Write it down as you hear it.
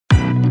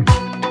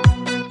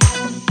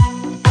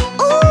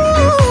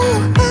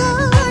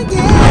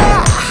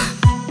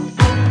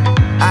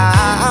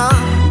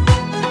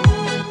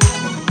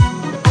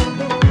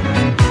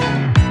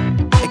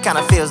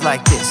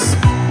like this.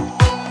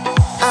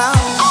 Oh,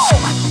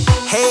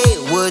 hey,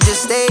 would you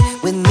stay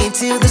with me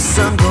till the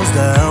sun goes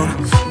down?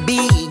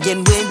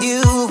 Being with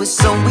you is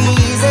so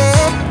easy.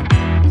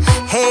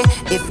 Hey,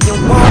 if you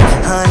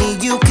want, honey,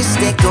 you can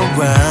stick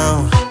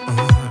around.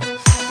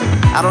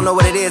 I don't know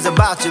what it is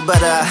about you,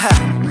 but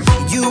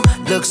you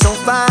look so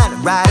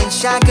fine, riding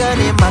shotgun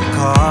in my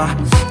car,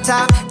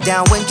 top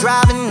down when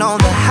driving on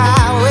the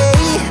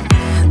highway.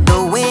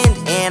 The wind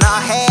in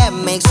our hair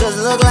makes us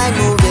look like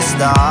movie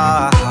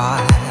stars.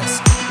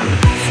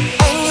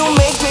 And you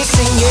make me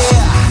sing,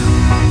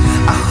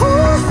 yeah.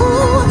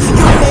 Ooh,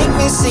 you make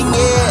me sing,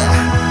 yeah.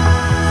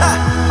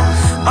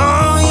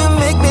 Oh, you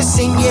make me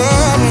sing,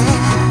 yeah.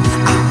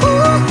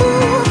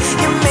 Ooh,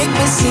 you make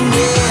me sing,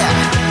 yeah.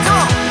 Come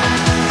on.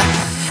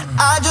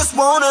 I just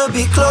wanna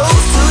be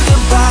close to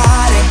your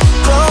body,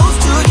 close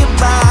to your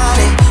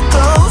body,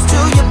 close to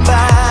your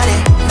body.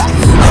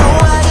 Oh,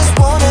 I just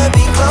wanna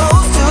be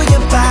close to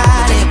your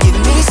body. Give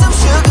me some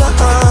sugar,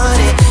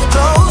 honey,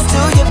 close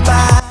to your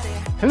body.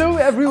 Hello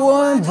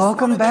everyone,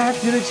 welcome back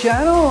to the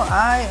channel.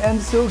 I am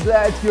so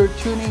glad you're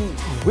tuning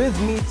with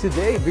me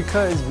today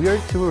because we are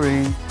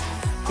touring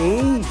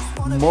a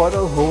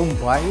model home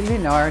by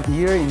Lennar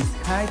here in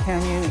Skye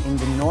Canyon in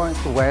the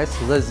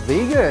northwest Las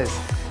Vegas.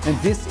 And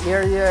this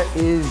area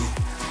is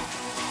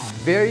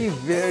very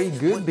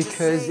good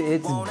because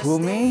it's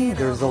booming.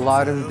 There's a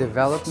lot of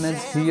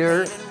developments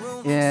here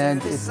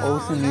and it's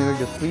also near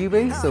the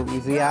freeway, so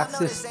easy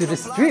access to the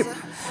strip.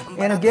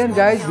 And again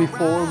guys,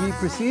 before we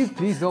proceed,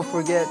 please don't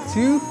forget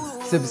to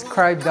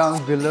subscribe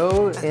down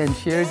below and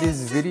share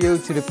this video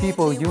to the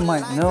people you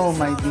might know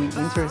might be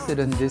interested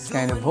in this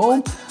kind of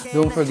home.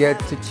 Don't forget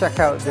to check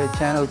out the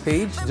channel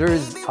page.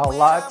 There's a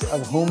lot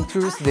of home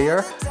tours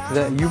there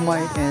that you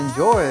might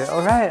enjoy.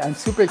 Alright, I'm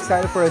super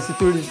excited for us to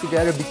tour this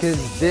together because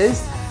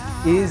this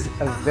is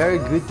a very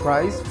good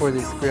price for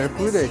the square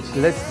footage.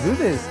 Let's do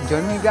this.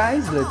 Join me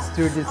guys, let's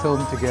tour this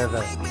home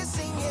together.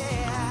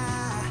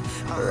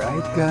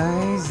 Alright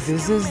guys,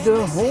 this is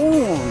the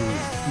home.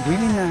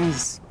 Really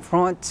nice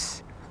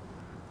front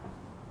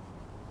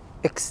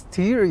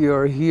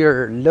exterior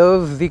here.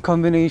 Love the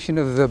combination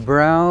of the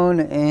brown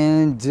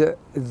and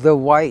the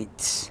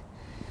white.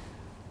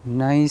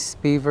 Nice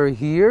paver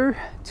here.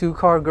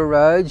 2-car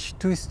garage,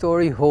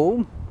 2-story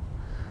home.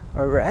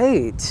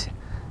 Alright,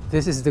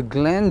 this is the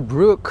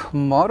GLENBROOK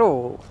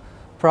model.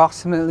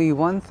 Approximately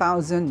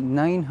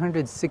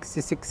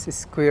 1,966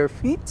 square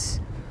feet.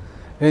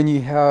 And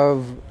you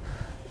have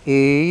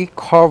a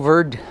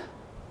covered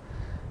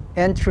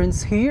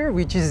entrance here,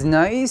 which is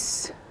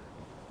nice.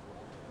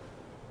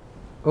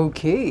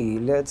 Okay,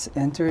 let's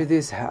enter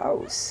this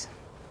house.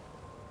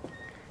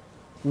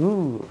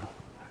 Ooh,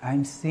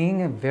 I'm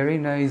seeing a very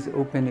nice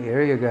open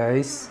area,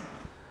 guys.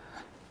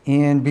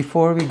 And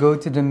before we go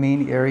to the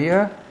main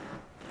area,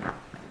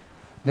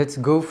 let's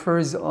go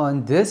first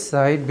on this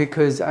side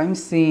because I'm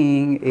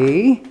seeing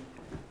a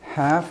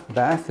half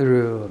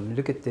bathroom.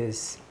 Look at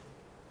this.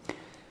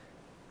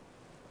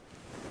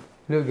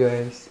 Look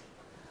guys.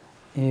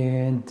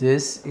 And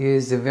this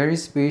is a very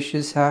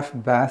spacious half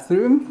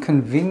bathroom,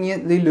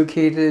 conveniently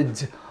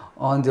located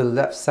on the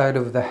left side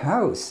of the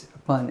house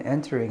upon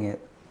entering it.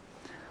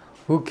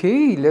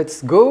 Okay,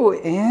 let's go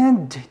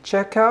and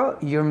check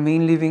out your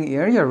main living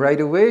area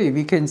right away.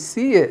 We can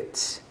see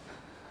it.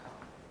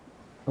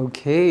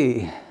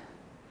 Okay.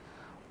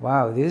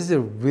 Wow, this is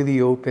a really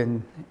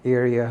open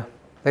area.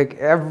 Like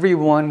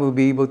everyone will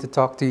be able to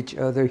talk to each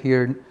other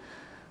here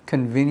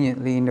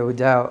conveniently, no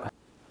doubt.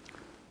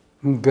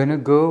 I'm gonna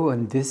go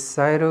on this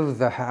side of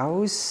the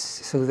house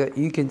so that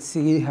you can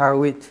see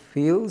how it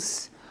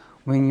feels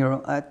when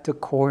you're at the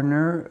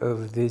corner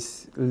of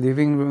this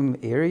living room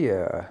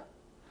area.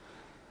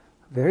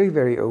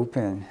 Very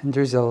open. And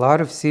there's a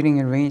lot of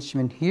seating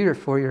arrangement here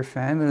for your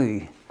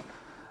family.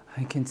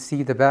 I can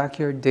see the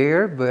backyard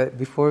there, but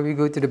before we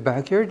go to the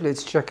backyard,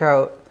 let's check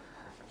out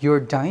your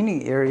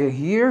dining area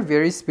here.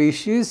 Very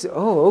spacious.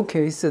 Oh,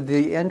 okay, so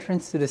the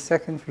entrance to the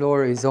second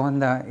floor is on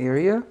that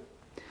area.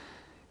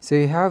 So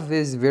you have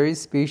this very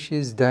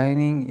spacious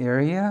dining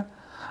area.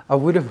 I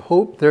would have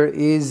hoped there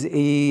is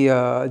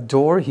a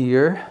door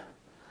here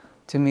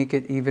to make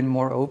it even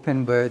more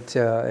open, but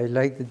I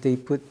like that they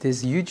put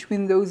these huge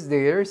windows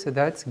there, so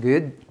that's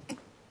good.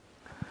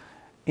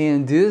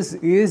 And this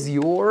is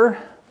your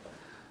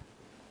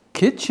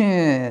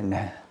kitchen.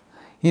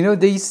 You know,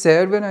 they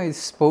said when I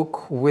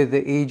spoke with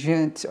the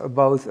agent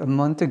about a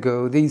month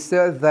ago, they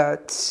said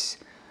that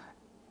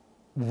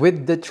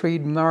with the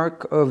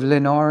trademark of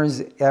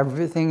Lennar's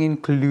everything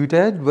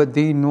included, what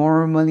they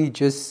normally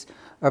just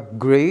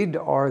upgrade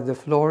are the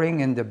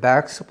flooring and the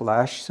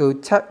backsplash. So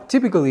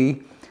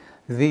typically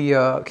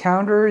the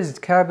counters,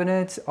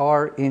 cabinets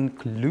are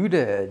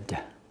included.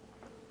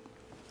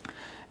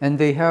 And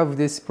they have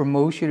this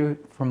promotion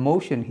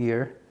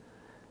here,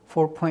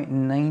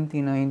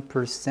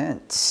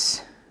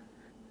 4.99%.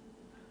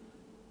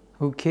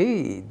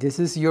 Okay, this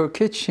is your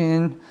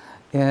kitchen.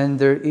 And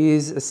there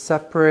is a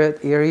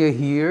separate area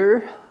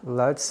here,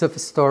 lots of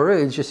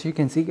storage. As you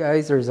can see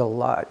guys, there's a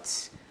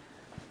lot.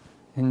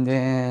 And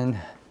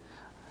then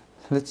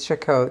let's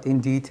check out in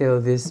detail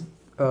this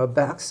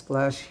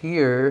backsplash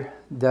here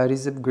that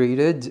is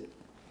upgraded.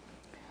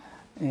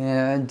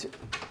 And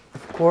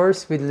of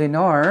course with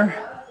Lennar,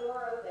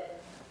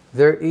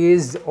 there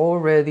is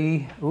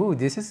already, ooh,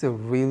 this is a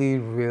really,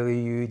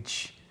 really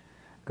huge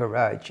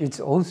garage. It's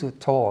also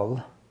tall.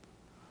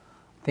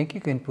 I think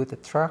you can put a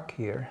truck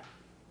here.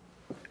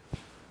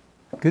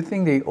 Good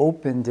thing they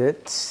opened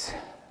it.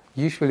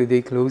 Usually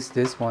they close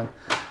this one.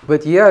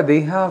 But yeah,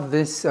 they have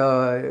this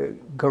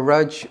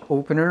garage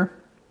opener,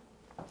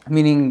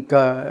 meaning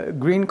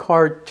green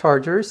card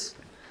chargers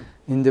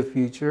in the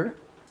future.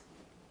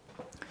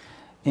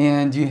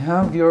 And you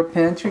have your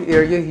pantry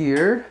area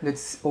here.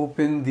 Let's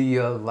open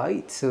the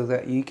light so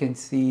that you can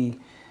see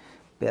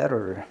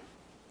better.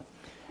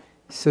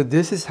 So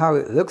this is how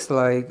it looks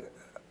like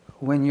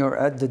when you're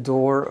at the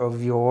door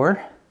of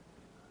your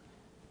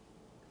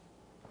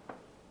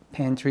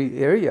pantry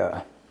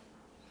area.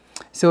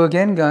 So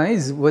again,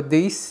 guys, what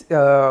they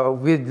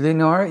with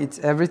Lennar, it's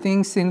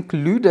everything's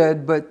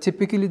included, but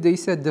typically they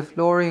said the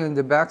flooring and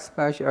the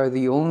backsplash are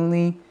the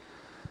only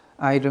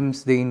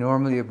items they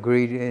normally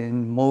upgrade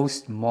in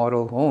most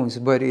model homes.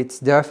 But it's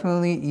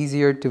definitely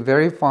easier to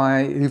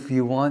verify. If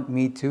you want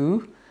me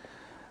to,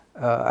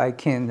 I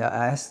can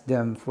ask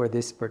them for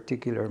this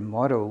particular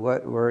model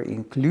what were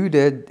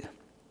included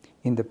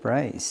in the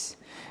price.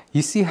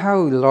 You see how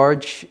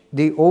large,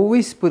 they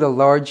always put a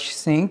large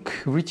sink,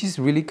 which is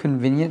really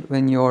convenient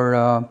when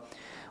you're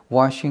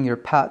washing your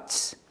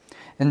pots.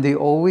 And they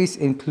always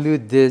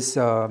include this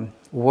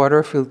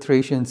water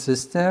filtration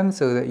system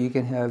so that you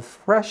can have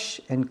fresh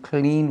and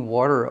clean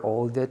water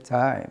all the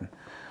time.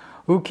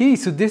 Okay,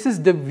 so this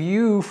is the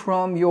view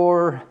from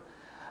your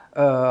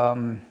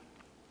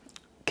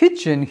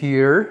kitchen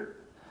here.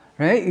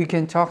 Right? You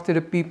can talk to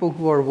the people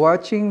who are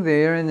watching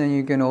there, and then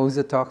you can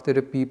also talk to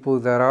the people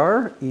that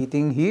are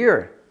eating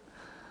here.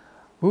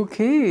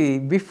 Okay,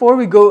 before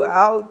we go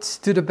out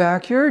to the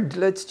backyard,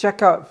 let's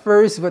check out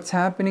first what's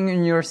happening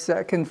in your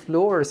second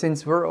floor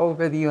since we're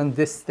already on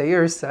this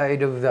stairs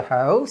side of the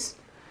house.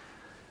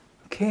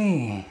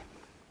 Okay.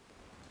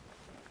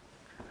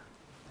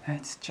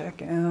 Let's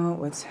check out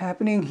what's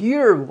happening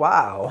here.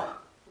 Wow.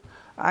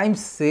 I'm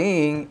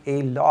seeing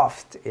a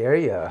loft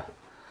area.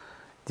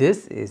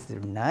 This is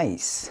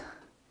nice.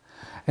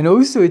 And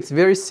also it's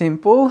very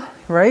simple,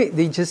 right?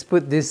 They just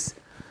put this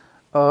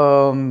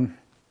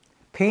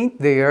paint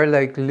there,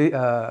 like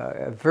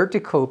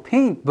vertical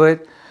paint,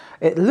 but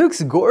it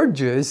looks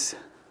gorgeous.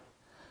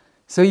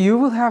 So you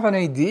will have an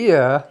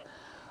idea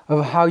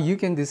of how you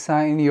can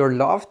design your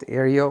loft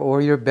area or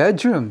your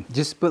bedroom.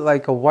 Just put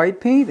like a white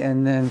paint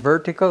and then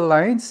vertical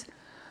lines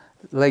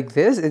like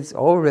this. It's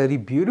already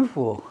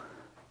beautiful.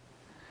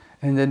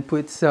 And then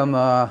put some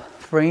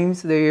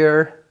frames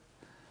there,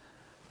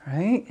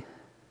 right?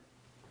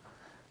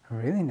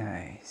 Really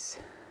nice.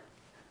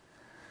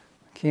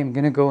 Okay, I'm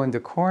gonna go in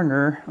the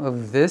corner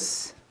of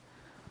this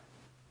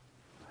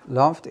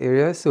loft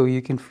area so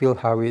you can feel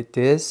how it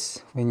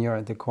is when you're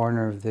at the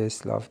corner of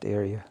this loft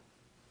area.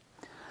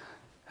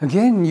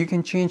 Again, you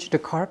can change the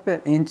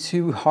carpet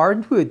into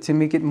hardwood to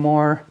make it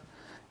more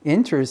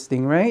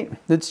interesting, right?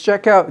 Let's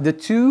check out the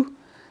two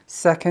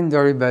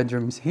secondary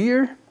bedrooms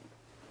here.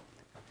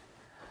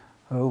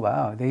 Oh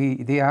wow,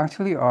 they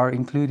actually are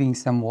including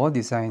some wall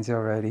designs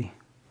already.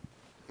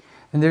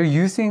 And they're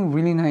using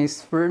really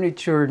nice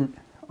furniture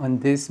on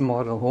this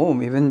model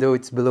home, even though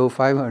it's below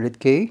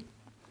 500K.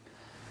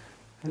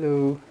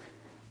 Hello.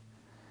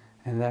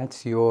 And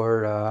that's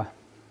your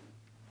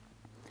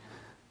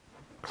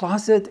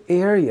closet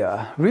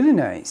area. Really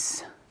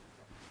nice.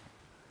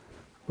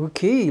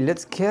 Okay,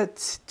 let's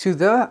get to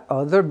the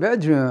other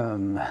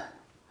bedroom.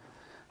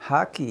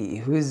 Hockey.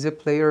 Who is the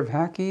player of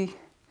hockey?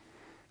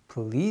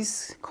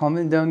 Please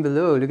comment down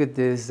below. Look at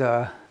this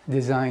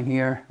design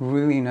here.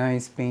 Really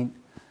nice paint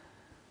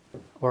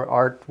or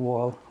art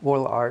wall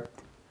art.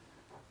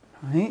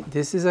 Right?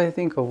 This is, I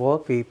think, a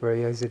wallpaper.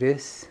 Yes, it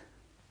is.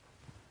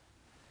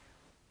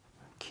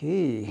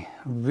 Okay,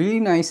 really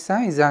nice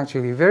size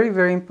actually. Very,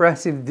 very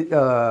impressive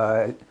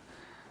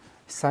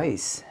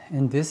size.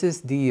 And this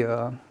is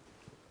the.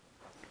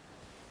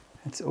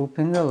 Let's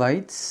open the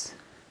lights.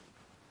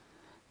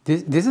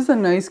 This is a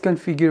nice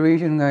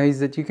configuration, guys,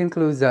 that you can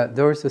close that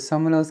door so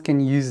someone else can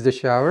use the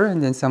shower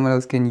and then someone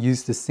else can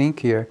use the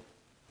sink here.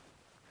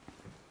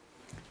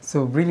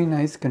 So really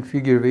nice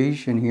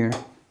configuration here,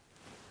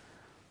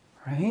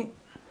 right?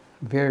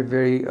 Very,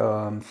 very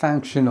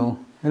functional.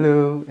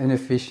 Hello, and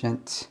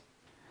efficient.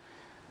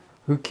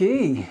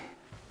 Okay.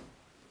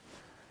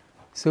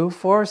 So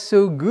far,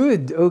 so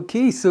good.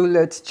 Okay, so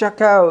let's check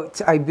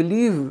out. I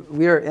believe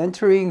we are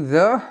entering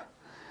the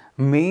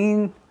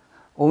main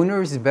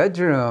owner's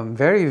bedroom.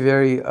 Very,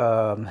 very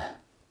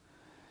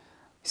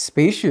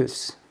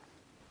spacious.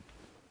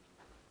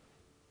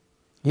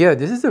 Yeah,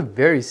 this is a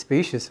very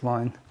spacious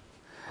one.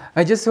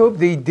 I just hope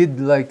they did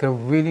like a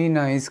really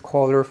nice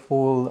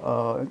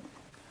colorful,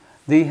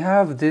 they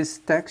have this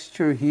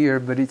texture here,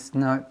 but it's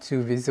not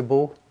too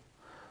visible.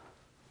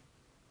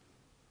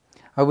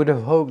 I would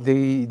have hoped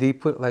they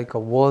put like a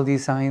wall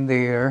design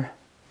there.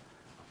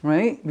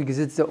 right? Because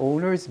it's the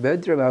owner's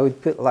bedroom. I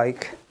would put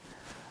like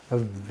a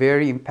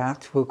very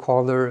impactful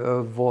color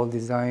of wall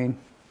design.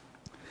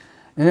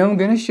 And I'm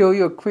gonna show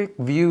you a quick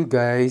view,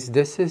 guys.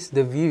 This is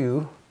the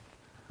view,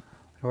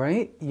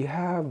 right? You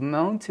have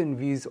mountain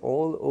views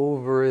all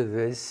over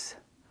this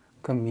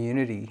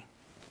community.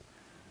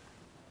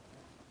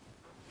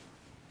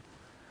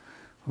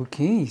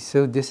 Okay,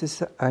 so this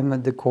is, I'm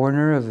at the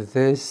corner of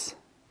this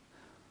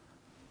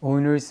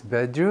owner's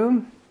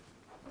bedroom.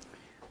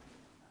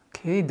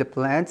 Okay, the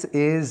plant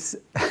is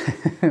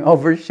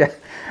overshadowed.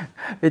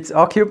 It's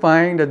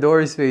occupying the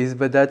door space,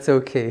 but that's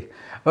okay.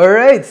 All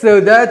right,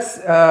 so that's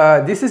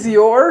this is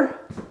your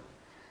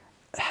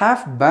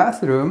half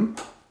bathroom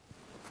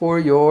for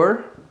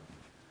your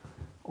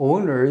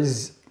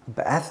owner's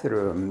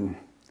bathroom.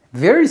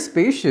 Very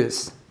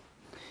spacious.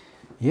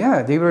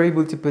 Yeah, they were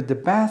able to put the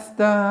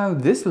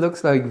bathtub. This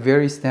looks like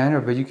very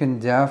standard, but you can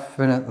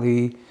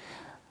definitely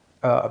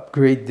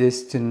upgrade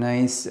this to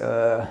nice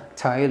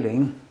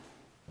tiling.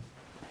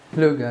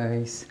 Hello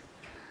guys.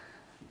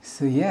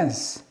 So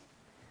yes,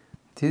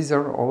 these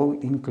are all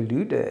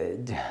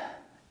included.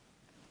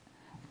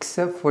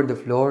 Except for the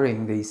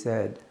flooring, they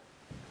said.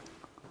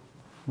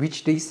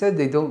 Which they said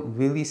they don't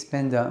really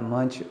spend that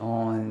much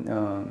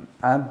on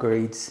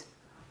upgrades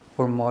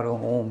for model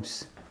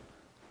homes.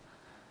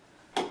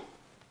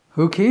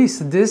 Okay,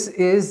 so this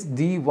is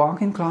the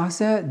walk-in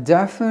closet.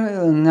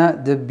 Definitely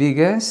not the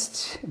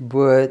biggest,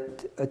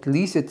 but at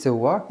least it's a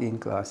walk-in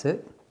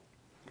closet.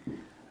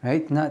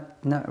 Right? Not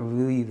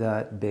really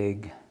that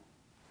big.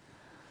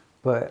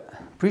 But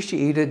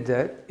appreciated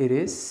that it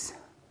is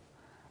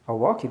a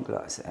walk-in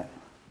closet.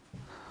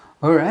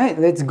 Alright,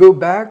 let's go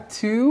back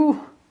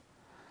to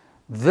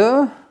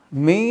the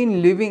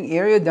main living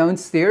area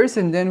downstairs,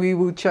 and then we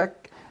will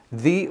check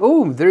the...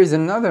 Oh, there is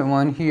another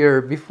one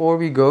here. Before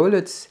we go,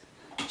 let's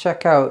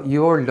check out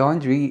your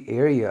laundry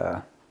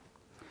area.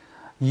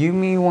 You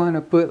may want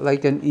to put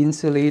like an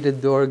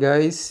insulated door,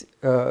 guys.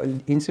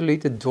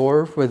 Insulated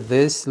door for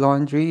this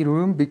laundry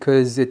room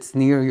because it's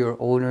near your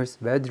owner's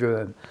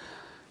bedroom,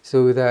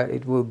 so that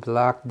it will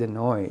block the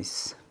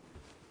noise.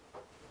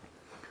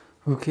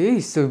 Okay,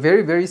 so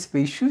very, very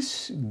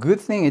spacious. Good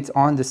thing it's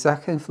on the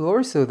second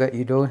floor so that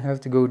you don't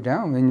have to go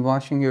down when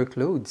washing your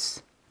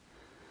clothes.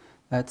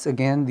 That's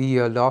again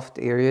the loft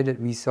area that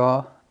we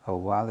saw a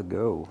while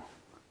ago.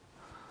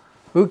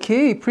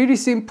 Okay, pretty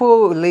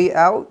simple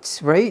layout,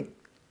 right?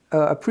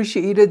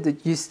 Appreciated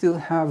that you still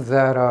have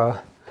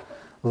that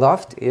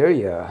loft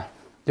area.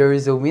 There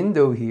is a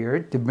window here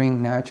to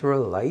bring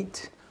natural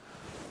light.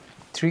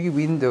 3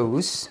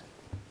 windows.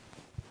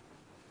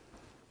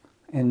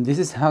 And this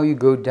is how you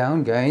go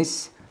down,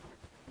 guys,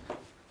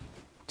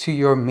 to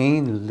your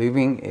main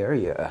living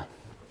area.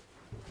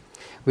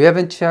 We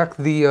haven't checked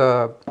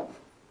the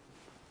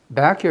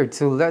backyard,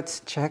 so let's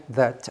check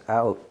that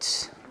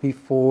out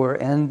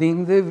before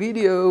ending the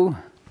video.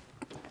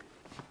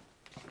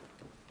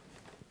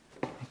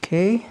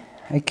 Okay,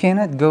 I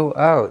cannot go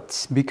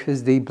out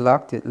because they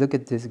blocked it. Look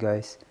at this,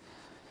 guys.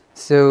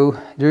 So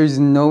there's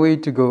no way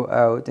to go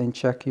out and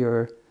check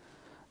your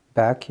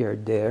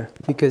backyard there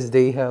because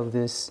they have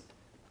this,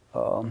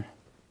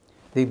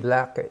 they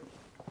block it.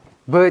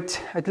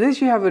 But at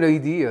least you have an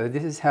idea.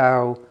 This is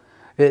how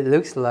it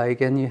looks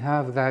like, and you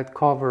have that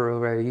cover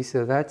already,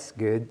 so that's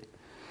good.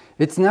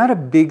 It's not a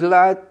big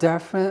lot,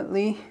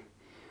 definitely.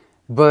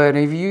 But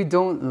if you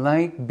don't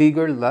like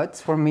bigger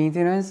lots for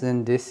maintenance,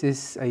 then this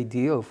is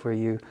ideal for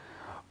you.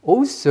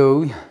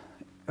 Also,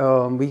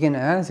 we can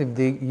ask if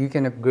you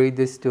can upgrade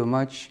this to a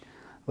much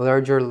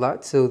larger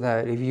lot so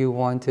that if you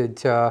wanted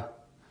to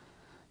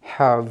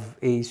have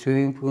a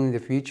swimming pool in the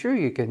future,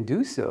 you can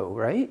do so,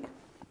 right?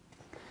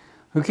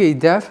 Okay,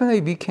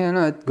 definitely we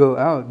cannot go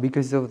out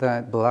because of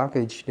that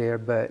blockage there,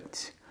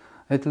 but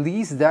at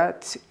least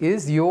that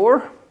is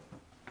your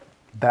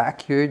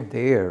backyard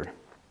there.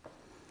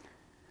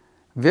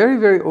 Very,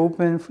 very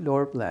open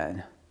floor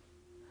plan.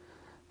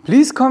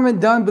 Please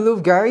comment down below,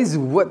 guys.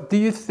 What do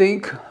you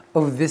think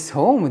of this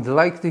home? I'd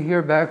like to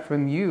hear back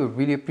from you.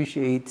 Really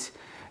appreciate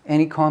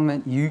any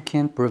comment you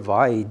can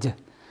provide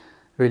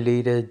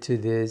related to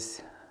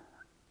this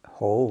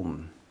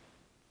home.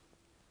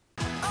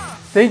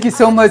 Thank you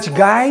so much,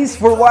 guys,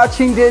 for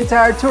watching the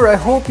entire tour. I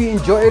hope you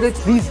enjoyed it.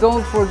 Please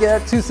don't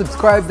forget to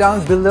subscribe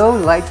down below,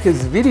 like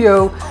this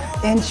video,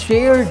 and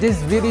share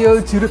this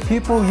video to the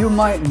people you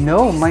might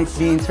know might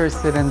be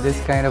interested in this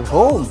kind of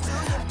home.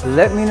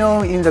 Let me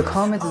know in the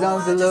comments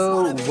down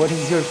below what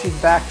is your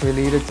feedback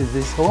related to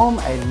this home.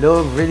 I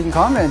love reading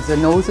comments,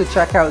 and also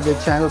check out the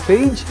channel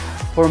page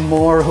for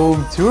more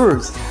home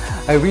tours.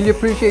 I really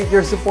appreciate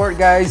your support,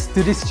 guys,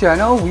 to this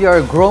channel. We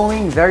are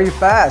growing very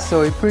fast,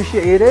 so I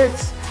appreciate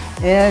it,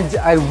 and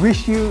I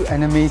wish you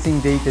an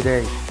amazing day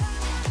today.